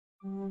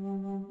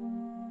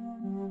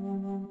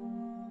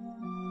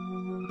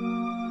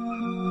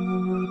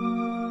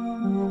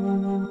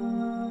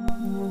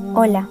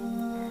Hola,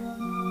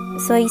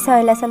 soy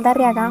Isabela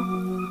Saldarriaga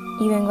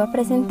y vengo a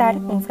presentar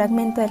un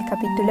fragmento del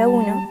capítulo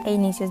 1 e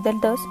inicios del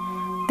 2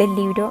 del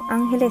libro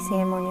Ángeles y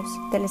Demonios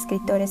del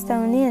escritor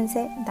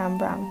estadounidense Dan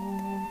Brown.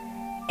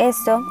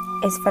 Esto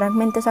es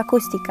Fragmentos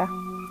Acústica.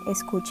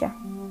 Escucha.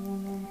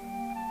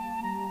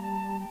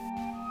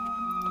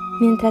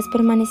 Mientras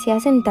permanecía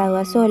sentado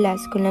a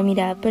solas con la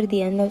mirada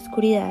perdida en la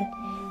oscuridad,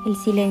 el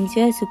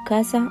silencio de su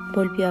casa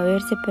volvió a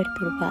verse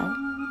perturbado,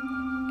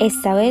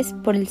 esta vez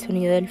por el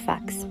sonido del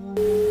fax.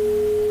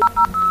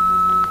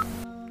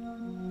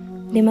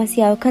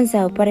 Demasiado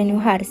cansado para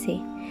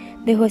enojarse,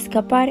 dejó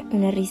escapar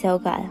una risa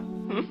ahogada.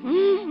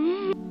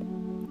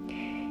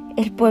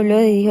 El pueblo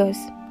de Dios,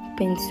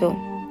 pensó,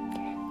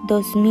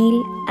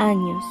 2000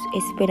 años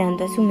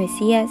esperando a su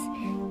Mesías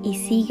y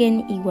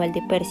siguen igual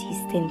de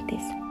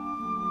persistentes.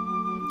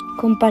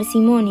 Con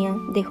parsimonia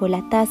dejó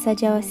la taza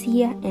ya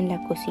vacía en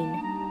la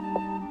cocina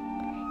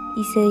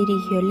y se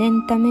dirigió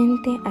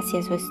lentamente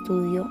hacia su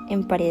estudio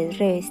en paredes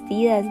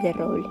revestidas de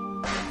roble.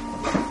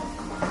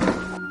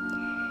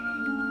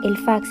 El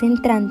fax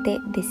entrante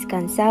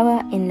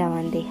descansaba en la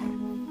bandeja.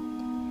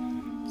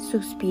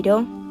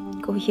 Suspiró,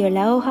 cogió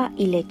la hoja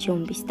y le echó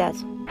un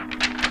vistazo.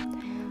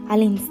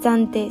 Al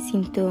instante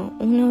sintió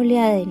una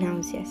oleada de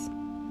náuseas.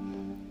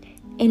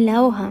 En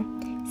la hoja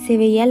se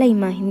veía la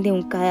imagen de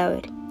un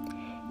cadáver.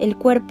 El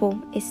cuerpo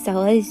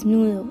estaba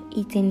desnudo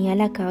y tenía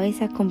la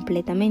cabeza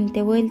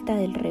completamente vuelta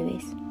del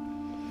revés.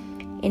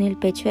 En el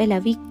pecho de la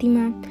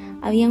víctima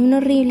había una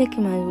horrible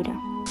quemadura,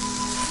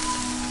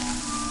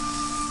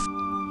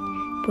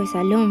 pues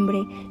al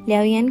hombre le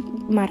habían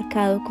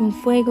marcado con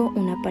fuego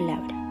una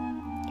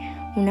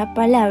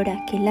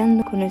palabra que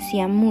Landon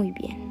conocía muy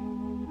bien.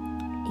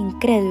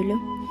 Incrédulo,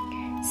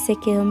 se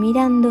quedó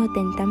mirando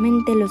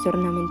atentamente los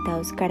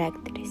ornamentados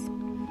caracteres.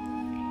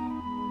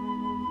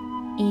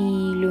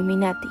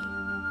 Illuminati,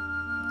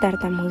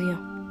 tartamudeó,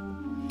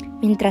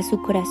 mientras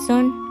su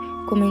corazón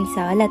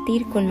comenzaba a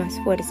latir con más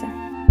fuerza.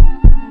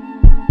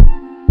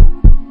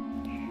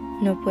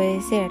 No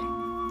puede ser,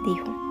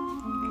 dijo.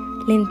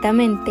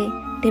 Lentamente,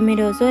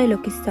 temeroso de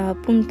lo que estaba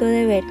a punto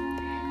de ver,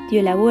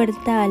 dio la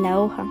vuelta a la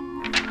hoja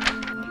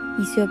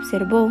y se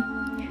observó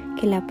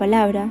que la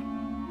palabra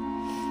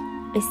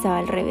estaba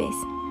al revés.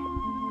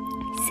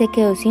 Se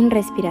quedó sin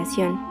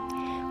respiración.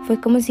 Fue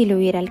como si lo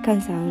hubiera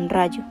alcanzado un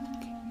rayo.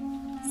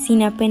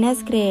 Sin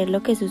apenas creer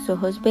lo que sus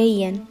ojos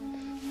veían,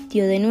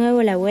 dio de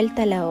nuevo la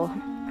vuelta a la hoja.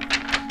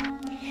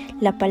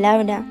 La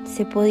palabra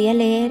se podía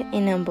leer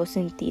en ambos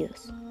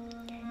sentidos.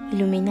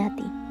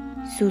 Illuminati,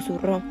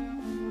 susurró.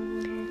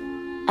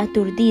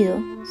 Aturdido,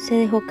 se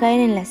dejó caer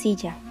en la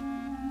silla.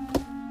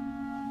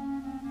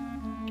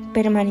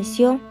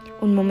 Permaneció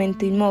un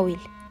momento inmóvil,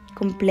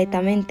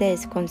 completamente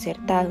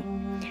desconcertado.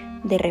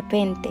 De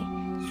repente,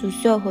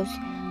 sus ojos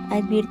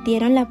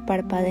advirtieron la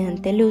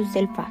parpadeante luz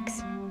del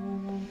fax.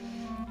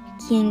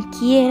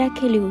 Quienquiera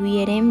que le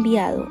hubiera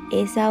enviado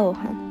esa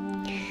hoja,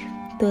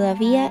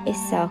 todavía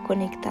estaba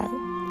conectado,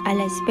 a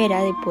la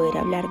espera de poder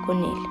hablar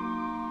con él.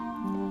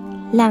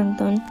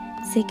 Landon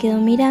se quedó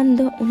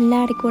mirando un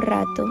largo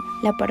rato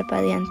la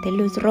parpadeante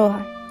luz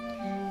roja.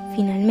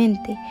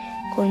 Finalmente,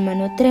 con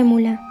mano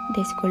trémula,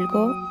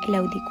 descolgó el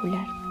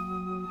auricular.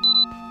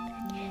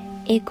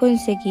 «He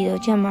conseguido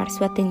llamar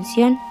su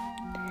atención»,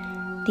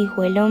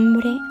 dijo el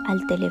hombre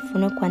al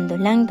teléfono cuando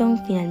Landon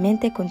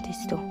finalmente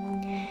contestó.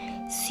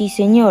 «Sí,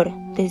 señor,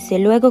 desde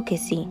luego que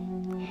sí.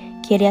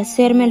 ¿Quiere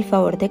hacerme el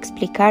favor de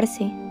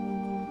explicarse?»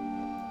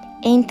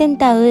 He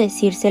intentado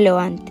decírselo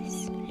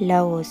antes.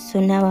 La voz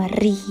sonaba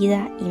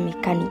rígida y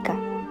mecánica.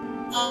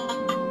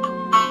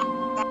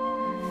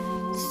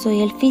 Soy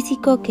el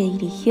físico que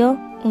dirigió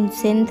un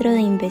centro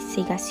de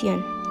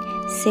investigación.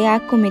 Se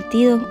ha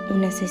cometido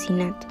un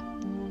asesinato.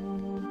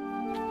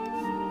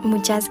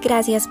 Muchas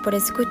gracias por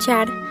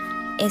escuchar.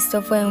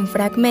 Esto fue un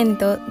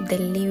fragmento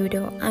del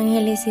libro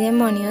Ángeles y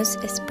Demonios.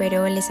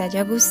 Espero les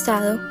haya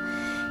gustado.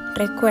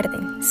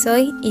 Recuerden,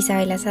 soy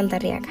Isabela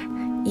Saldarriaga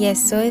y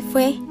esto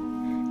fue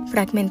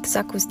Fragmentos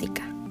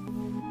Acústica.